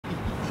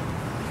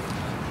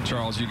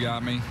Charles, you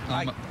got me.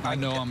 I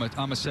know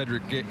I'm a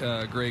Cedric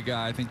Gray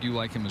guy. I think you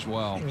like him as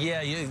well.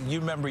 Yeah, you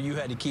remember you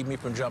had to keep me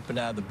from jumping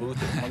out of the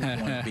booth at one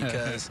point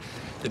because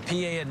the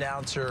PA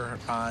announcer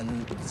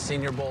on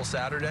Senior Bowl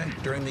Saturday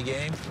during the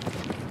game,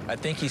 I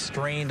think he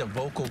strained a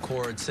vocal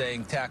cord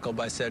saying "tackle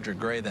by Cedric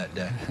Gray" that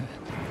day.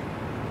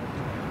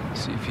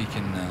 See if he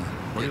can.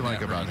 What do you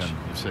like about him?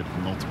 You've said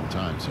multiple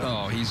times.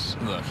 Oh, he's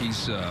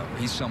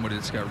somebody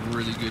that's got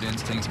really good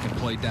instincts. Can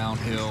play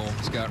downhill.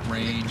 He's got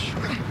range.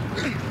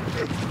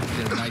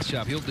 Did a nice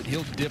job. He'll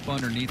dip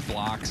underneath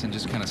blocks and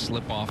just kind of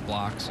slip off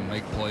blocks and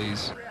make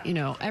plays. You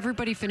know,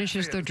 everybody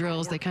finishes their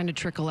drills. They kind of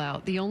trickle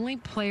out. The only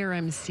player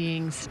I'm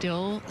seeing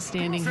still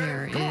standing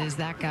here is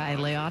that guy,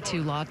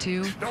 Leatu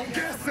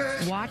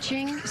Latu.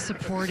 Watching,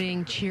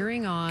 supporting,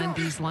 cheering on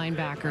these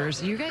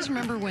linebackers. You guys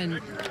remember when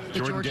the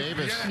Jordan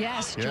Davis?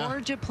 Yes, Yeah.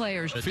 Georgia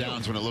players. The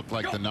downs when it looked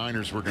like the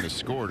Niners were going to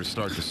score to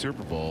start the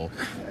Super Bowl.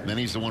 And then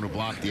he's the one who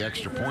blocked the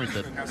extra point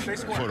that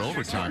put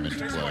overtime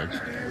into play.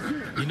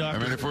 You know, I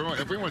mean, if we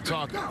want to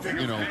talk,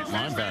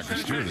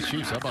 linebackers too, the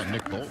Chiefs, how about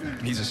Nick Bolton?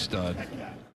 He's a stud.